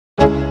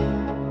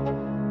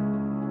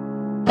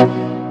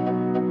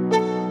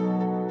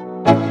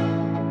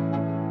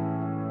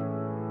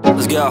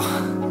Yo,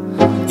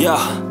 yo,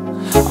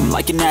 I'm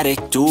like an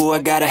addict, do I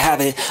gotta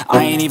have it.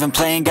 I ain't even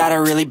playing, got a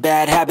really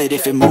bad habit.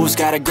 If it moves,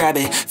 gotta grab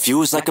it,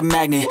 fuse like a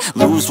magnet.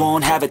 Lose,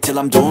 won't have it till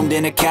I'm doomed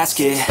in a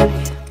casket.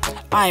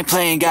 I ain't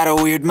playing, got a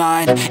weird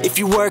mind. If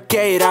you work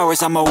 8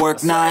 hours, I'ma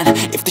work 9.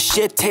 If the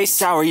shit tastes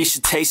sour, you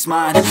should taste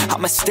mine.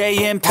 I'ma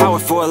stay in power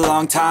for a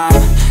long time.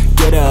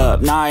 Get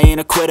up, nah, I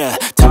ain't a quitter.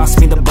 Toss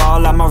me the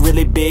ball, I'm a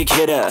really big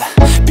hitter.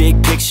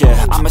 Big picture,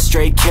 I'm a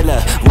straight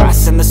killer.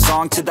 Rising the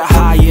song to the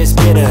highest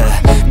bidder.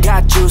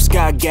 Got juice,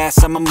 got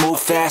gas, I'ma move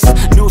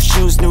fast. New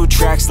shoes, new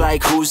tracks,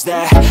 like who's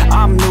that?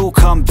 I'm new,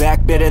 come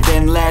back, better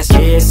than last.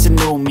 Yeah, it's a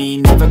new me,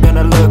 never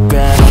gonna look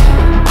back.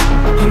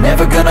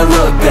 Never gonna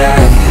look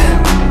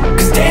back.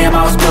 Cause damn,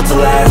 I was built to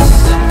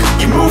last.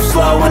 You move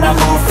slow and I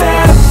move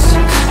fast,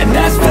 and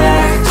that's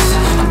facts.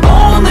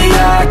 Only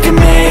I can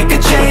make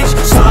a change.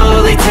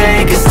 Slowly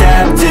take a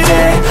step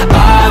today.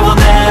 I will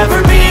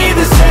never be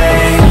the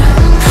same.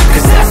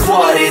 Cause that's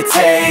what it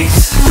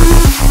takes.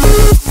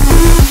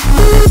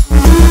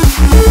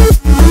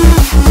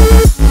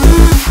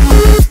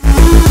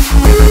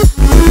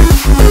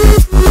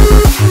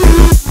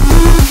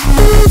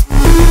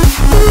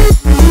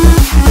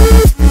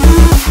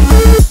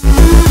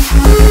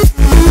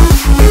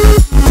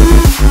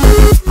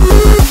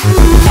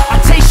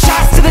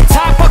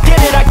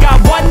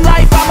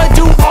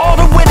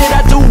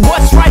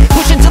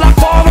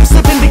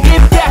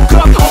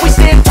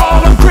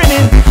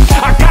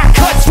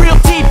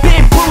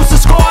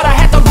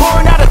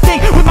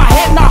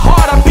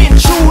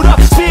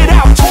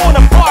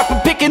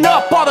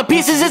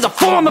 Pieces is a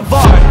form of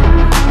art.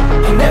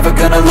 I'm never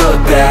gonna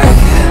look back.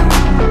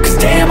 Cause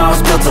damn, I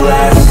was built to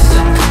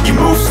last. You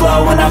move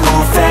slow and I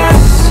move fast.